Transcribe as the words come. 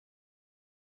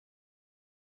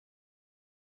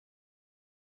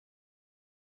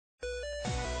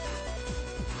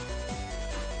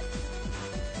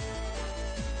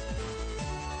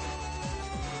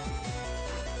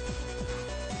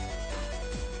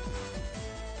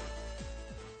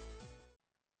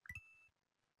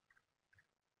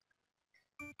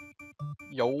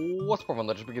Yo, what's up,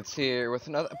 everyone? LegendBegins here with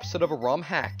another episode of a ROM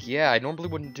hack. Yeah, I normally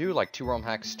wouldn't do like 2 ROM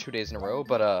hacks 2 days in a row,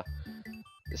 but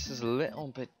this is a little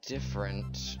bit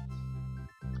different.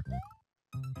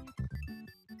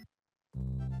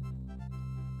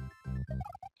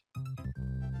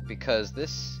 Because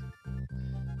this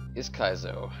is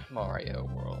Kaizo, Mario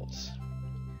World.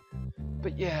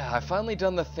 But yeah, I've finally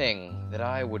done the thing that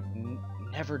I would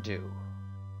never do.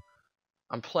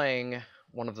 I'm playing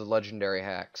one of the legendary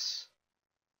hacks.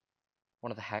 One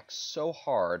of the hacks so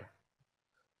hard,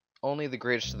 only the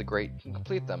greatest of the great can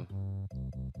complete them.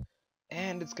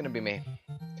 And it's gonna be me,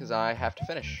 because I have to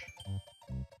finish.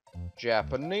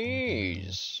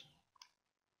 Japanese!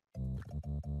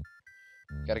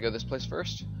 Gotta go this place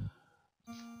first.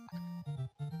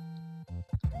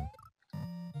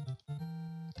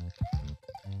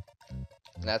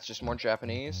 And that's just more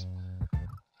Japanese.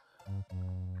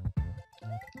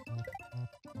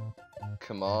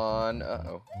 Come on,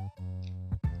 uh-oh.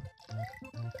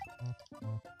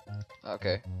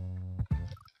 Okay.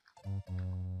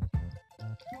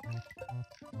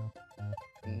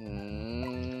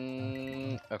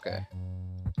 Okay.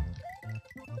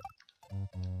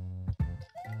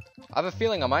 I have a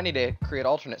feeling I might need to create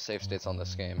alternate save states on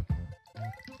this game.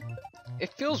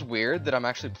 It feels weird that I'm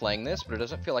actually playing this, but it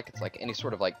doesn't feel like it's like any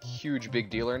sort of like huge big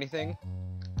deal or anything.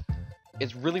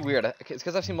 It's really weird. It's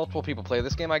because I've seen multiple people play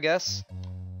this game, I guess.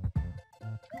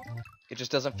 It just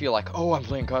doesn't feel like, oh, I'm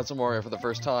playing Kaizo Mario for the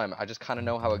first time. I just kind of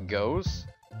know how it goes.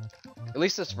 At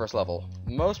least this first level.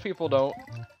 Most people don't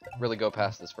really go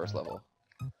past this first level.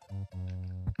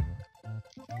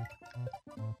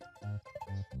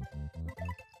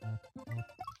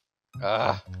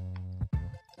 Ah.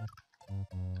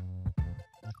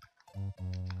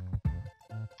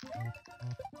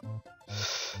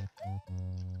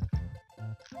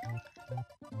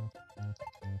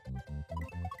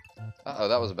 Uh-oh,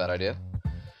 that was a bad idea.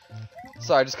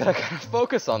 Sorry, I just gotta kind of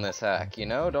focus on this hack, you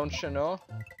know? Don't you know?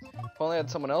 If only I had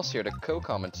someone else here to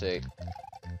co-commentate.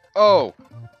 Oh!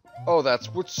 Oh, that's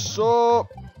what's up!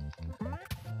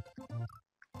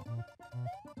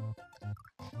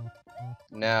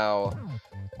 Now,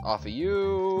 off of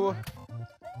you...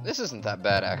 This isn't that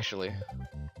bad, actually.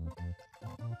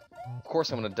 Of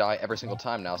course I'm gonna die every single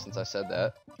time now since I said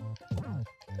that.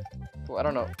 Well, I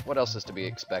don't know. What else is to be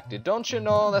expected? Don't you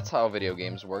know? That's how video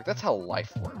games work. That's how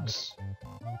life works.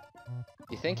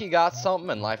 You think you got something,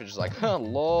 and life is just like, huh,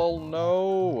 lol,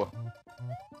 no.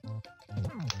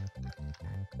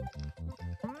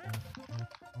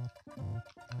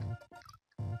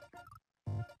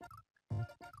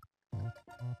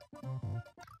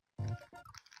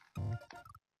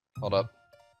 Hold up.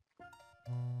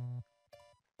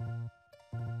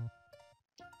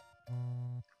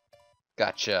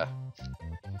 Gotcha.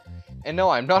 And no,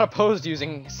 I'm not opposed to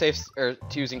using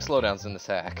using slowdowns in this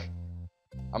hack.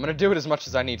 I'm gonna do it as much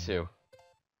as I need to.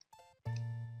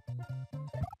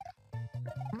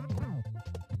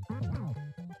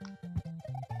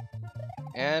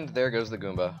 And there goes the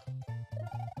Goomba.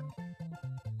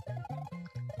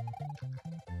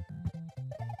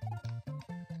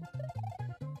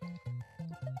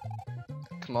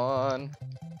 Come on.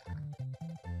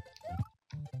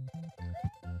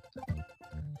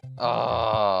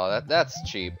 Oh, that's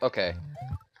cheap. Okay.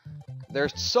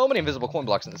 There's so many invisible coin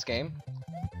blocks in this game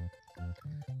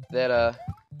that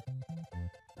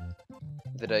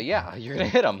yeah, you're gonna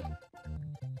hit them.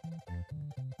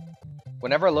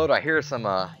 Whenever I load, I hear some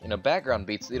you know, background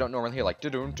beats that you don't normally hear, like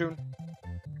da-dun dun,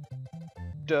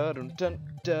 da-dun dun,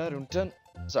 da-dun dun.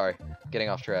 Sorry, getting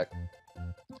off track.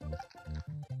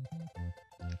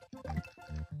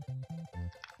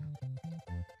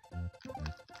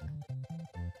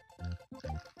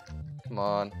 Come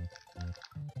on.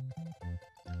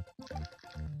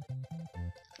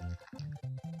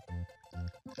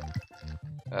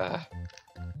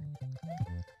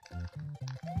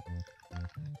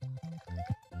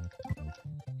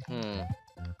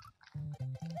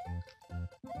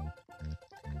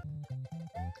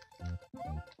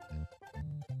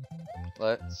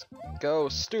 Let's go,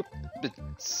 stupid,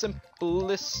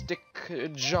 simplistic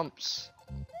jumps.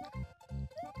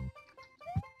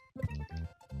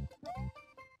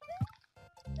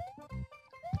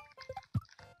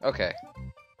 Okay.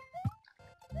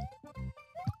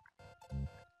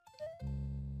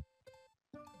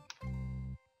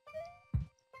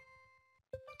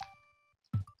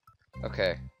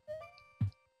 Okay.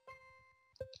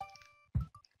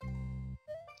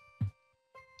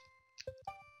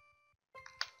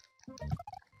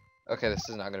 Okay, this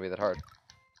is not gonna be that hard.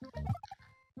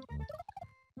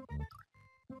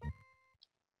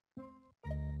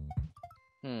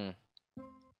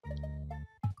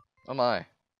 Oh my.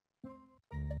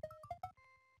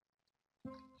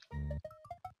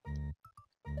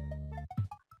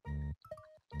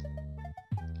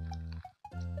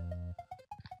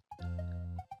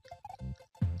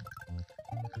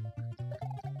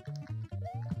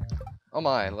 Oh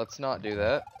my, let's not do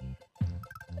that.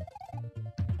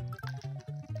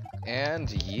 And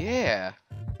yeah!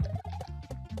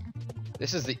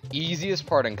 This is the easiest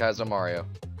part in Kaizo Mario.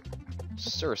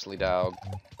 Seriously, dog.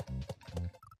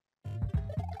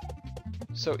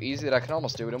 So easy that I can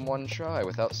almost do it in one try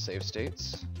without save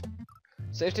states.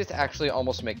 Save states actually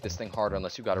almost make this thing harder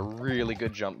unless you've got a really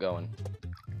good jump going.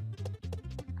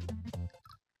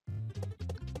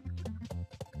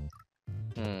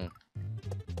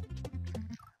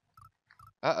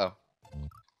 Uh-oh.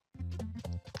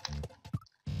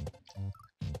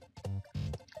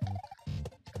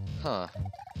 Huh.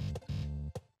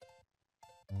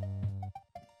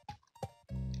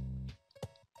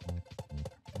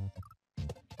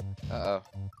 Uh-oh.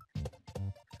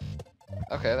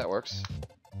 Okay, that works.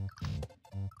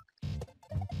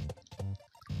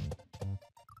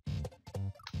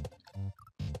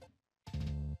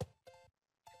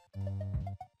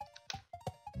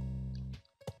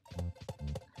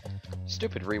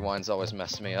 Stupid rewinds always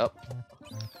mess me up.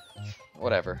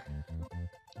 Whatever.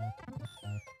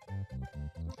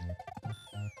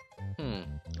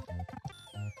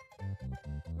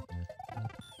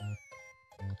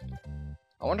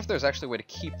 I wonder if there's actually a way to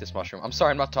keep this mushroom. I'm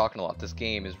sorry, I'm not talking a lot. This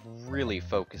game is really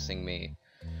focusing me.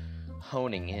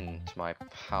 Honing into my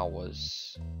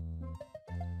powers.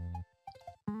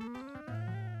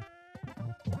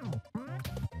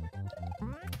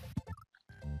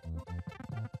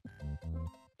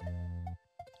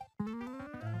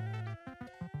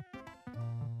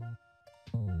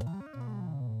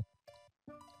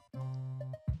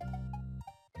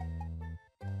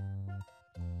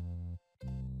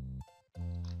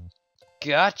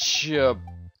 Gotcha,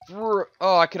 bro.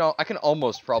 Oh, I can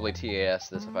almost probably TAS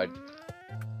this if I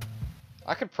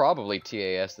could probably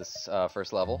TAS this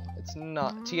first level. It's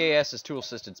not TAS is tool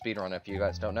assisted speedrun if you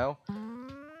guys don't know.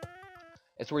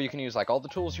 It's where you can use like all the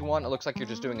tools you want. It looks like you're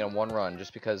just doing it in one run,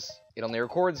 just because it only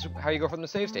records how you go from the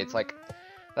save states. Like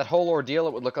that whole ordeal,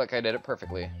 it would look like I did it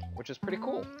perfectly, which is pretty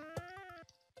cool.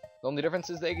 The only difference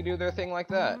is they can do their thing like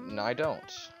that, and I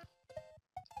don't.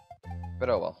 But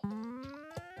oh well.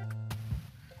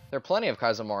 There are plenty of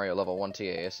Kaizo Mario level 1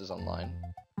 TASs online.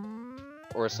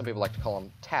 Or as some people like to call them,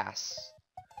 TAS.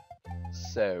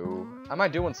 So, I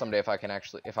might do one someday if I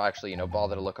actually, you know,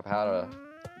 bother to look up how to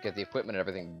get the equipment and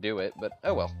everything to do it, but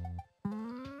oh well.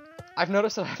 I've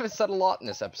noticed that I haven't said a lot in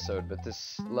this episode, but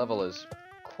this level is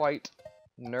quite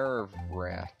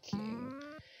nerve-wracking.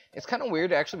 It's kind of weird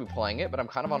to actually be playing it, but I'm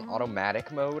kind of on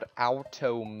automatic mode.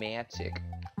 Automatic.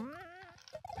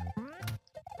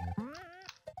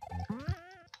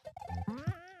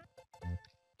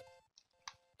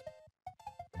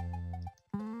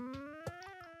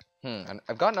 And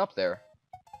I've gotten up there.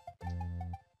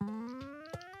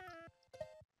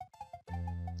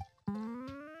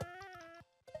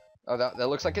 Oh, that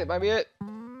looks like it might be it.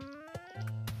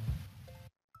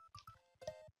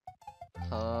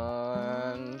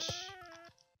 Punch.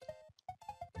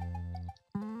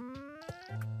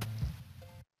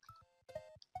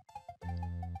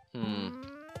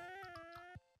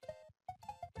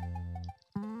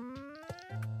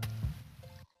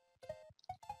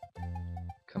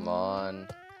 Come on.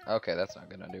 Okay, that's not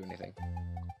gonna do anything.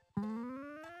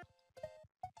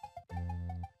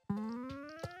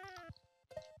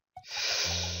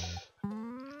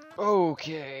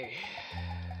 Okay.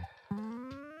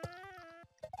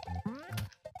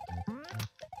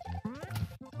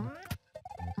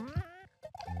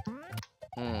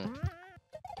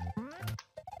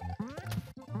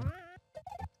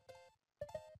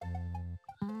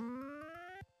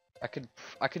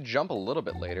 I could jump a little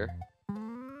bit later.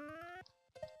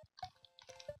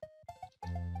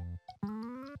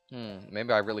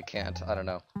 Maybe I really can't. I don't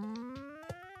know.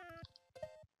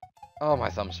 Oh, my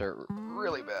thumbs hurt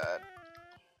really bad.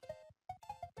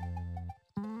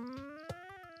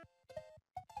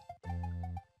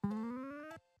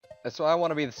 That's why I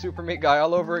want to be the super meat guy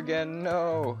all over again.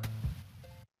 No.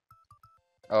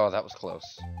 Oh, that was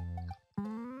close.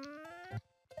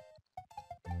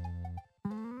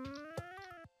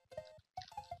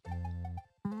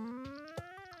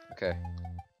 Okay.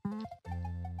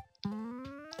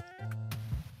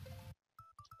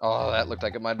 Oh, that looked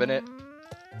like it might have been it.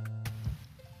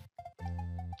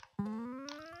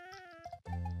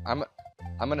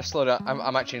 I'm gonna slow down. I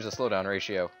might change the slowdown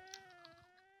ratio.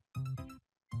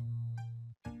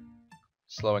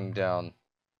 Slowing down.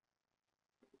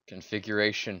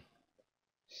 Configuration.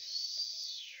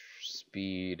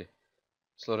 Speed.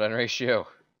 Slowdown ratio.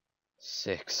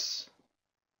 6.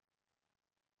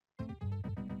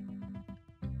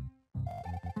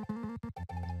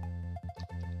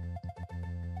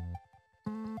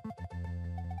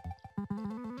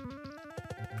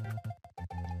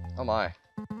 Oh my.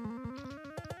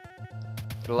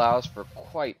 It allows for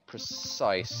quite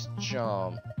precise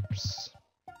jumps.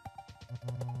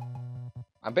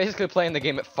 I'm basically playing the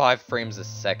game at 5 frames a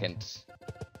second.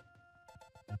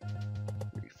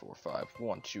 3, 4, 5.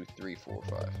 1, 2, 3, 4,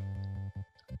 5.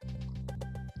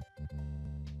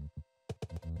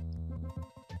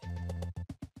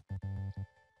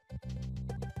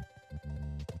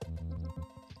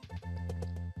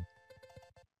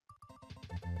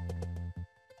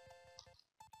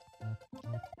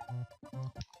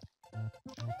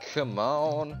 Come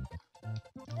on.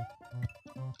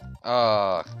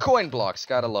 Coin blocks,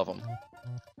 gotta love them.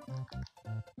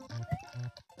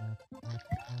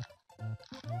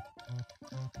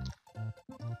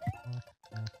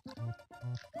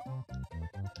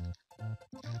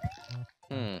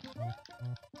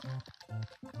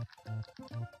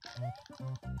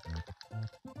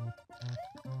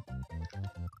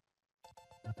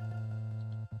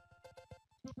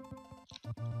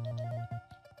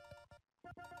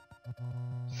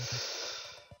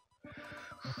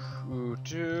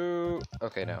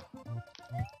 Okay, no.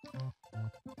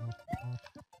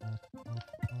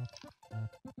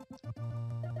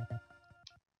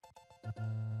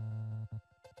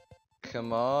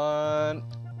 Come on.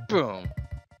 Boom.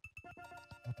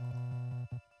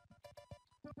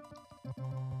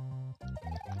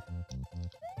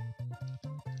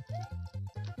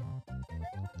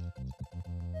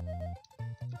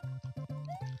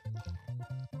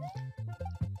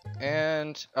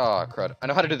 And, oh, crud. I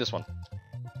know how to do this one.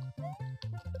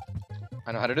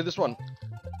 I know how to do this one.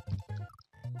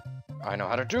 I know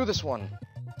how to do this one.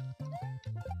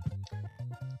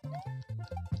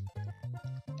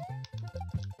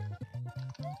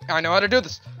 I know how to do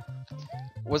this.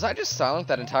 Was I just silent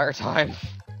that entire time?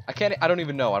 I don't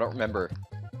even know. I don't remember.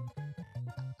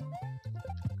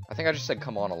 I think I just said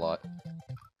come on a lot.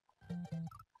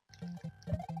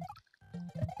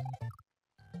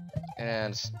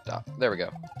 And stop. There we go.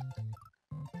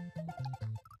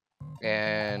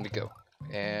 And go.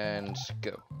 And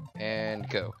go. And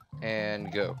go.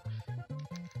 And go.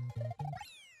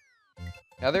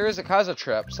 Now there is a Kaizo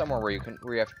trap somewhere where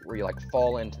you like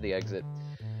fall into the exit.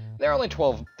 They're only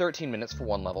 13 minutes for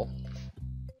one level.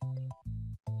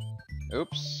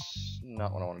 Oops,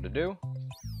 not what I wanted to do.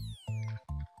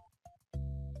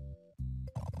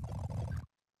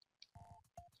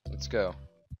 Let's go.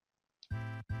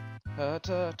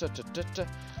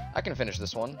 I can finish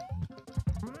this one.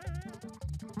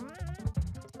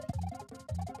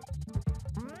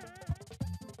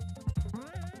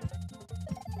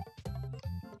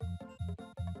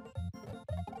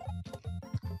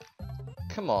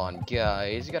 Come on,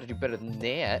 guys. You gotta do better than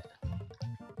that.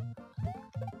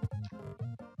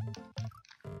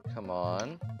 Come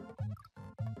on.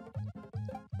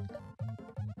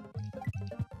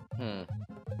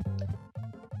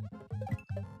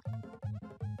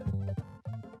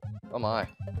 Oh my.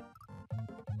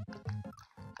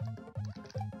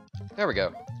 There we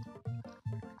go.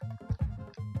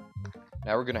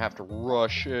 Now we're gonna have to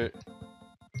rush it.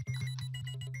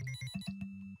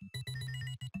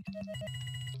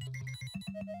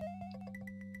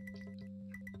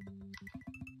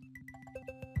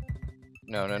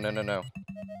 No, no, no, no, no.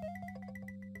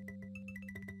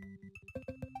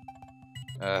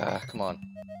 Come on.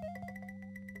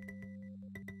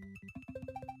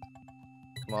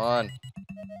 Come on.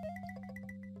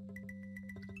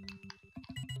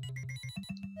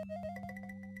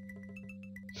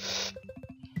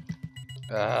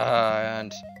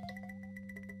 And...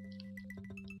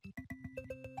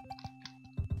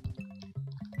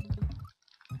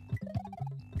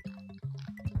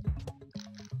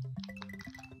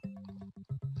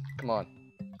 Come on.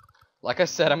 Like I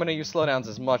said, I'm gonna use slowdowns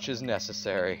as much as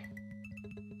necessary.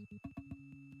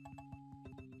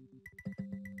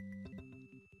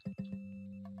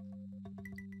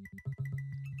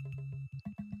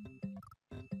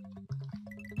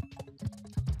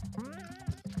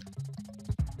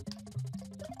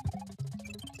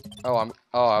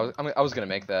 I was gonna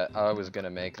make that. I was gonna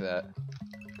make that.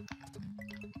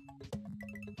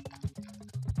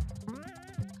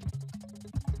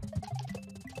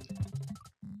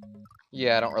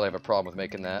 Yeah, I don't really have a problem with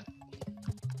making that.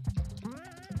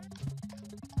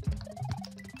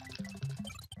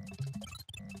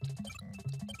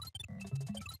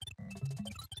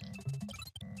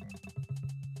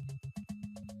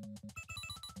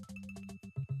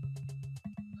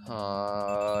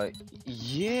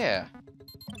 Yeah.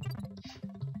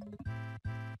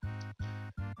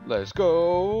 Let's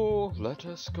go. Let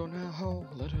us go now.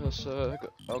 Let us, go.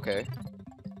 Okay.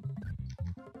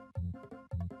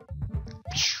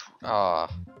 Ah.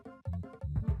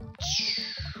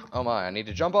 Oh my, I need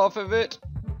to jump off of it.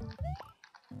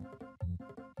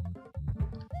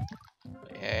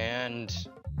 And...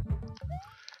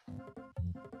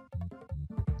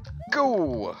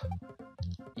 go!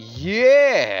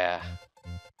 Yeah!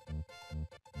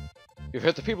 You've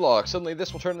hit the P block. Suddenly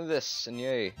this will turn into this, and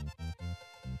yay.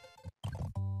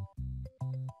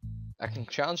 I can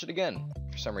challenge it again,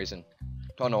 for some reason.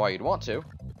 Don't know why you'd want to.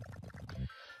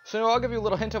 So I'll give you a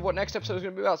little hint of what next episode is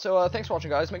going to be about. So thanks for watching,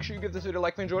 guys. Make sure you give this video a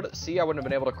like if you enjoyed it. See, I wouldn't have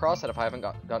been able to cross that if I haven't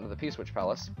gotten to the P-Switch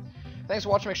Palace. Thanks for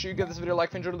watching. Make sure you give this video a like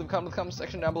if you enjoyed it. Leave a comment in the comment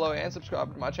section down below. And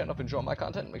subscribe to my channel if you enjoy my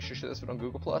content. Make sure you share this video on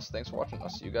Google+. Thanks for watching. I'll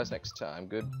see you guys next time.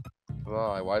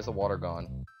 Goodbye. Why is the water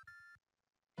gone?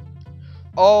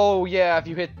 Oh, yeah. If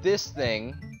you hit this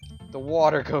thing, the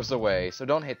water goes away. So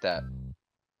don't hit that.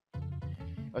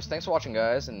 So thanks for watching,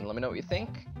 guys. And let me know what you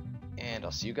think. And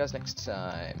I'll see you guys next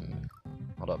time.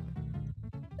 Hold up.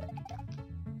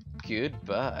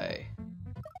 Goodbye.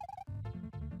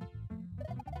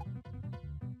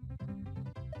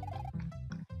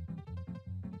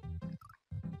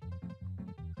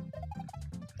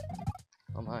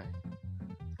 Oh my.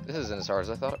 This isn't as hard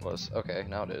as I thought it was. Okay,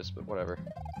 now it is, but whatever.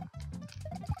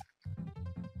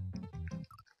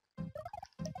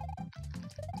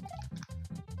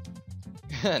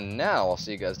 And now I'll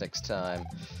see you guys next time.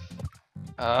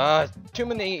 Too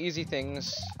many easy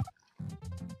things.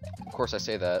 Of course I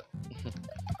say that.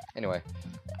 Anyway.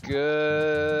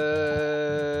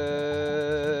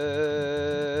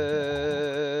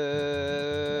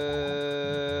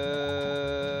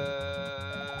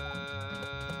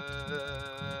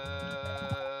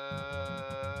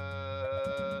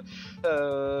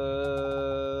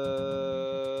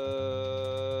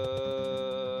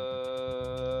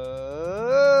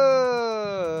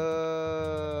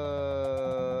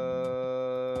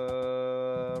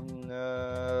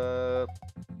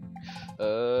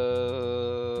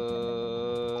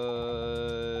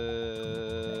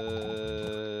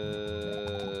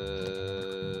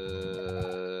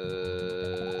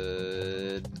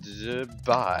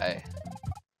 Bye.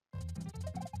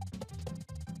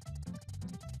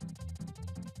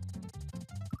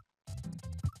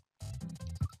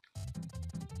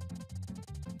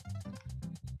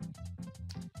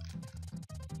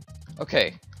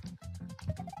 Okay.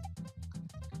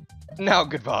 Now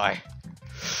goodbye.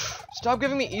 Stop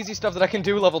giving me easy stuff that I can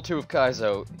do level 2 of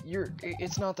Kaizo.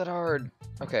 It's not that hard.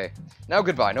 Okay. Now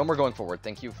goodbye. No more going forward.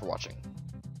 Thank you for watching.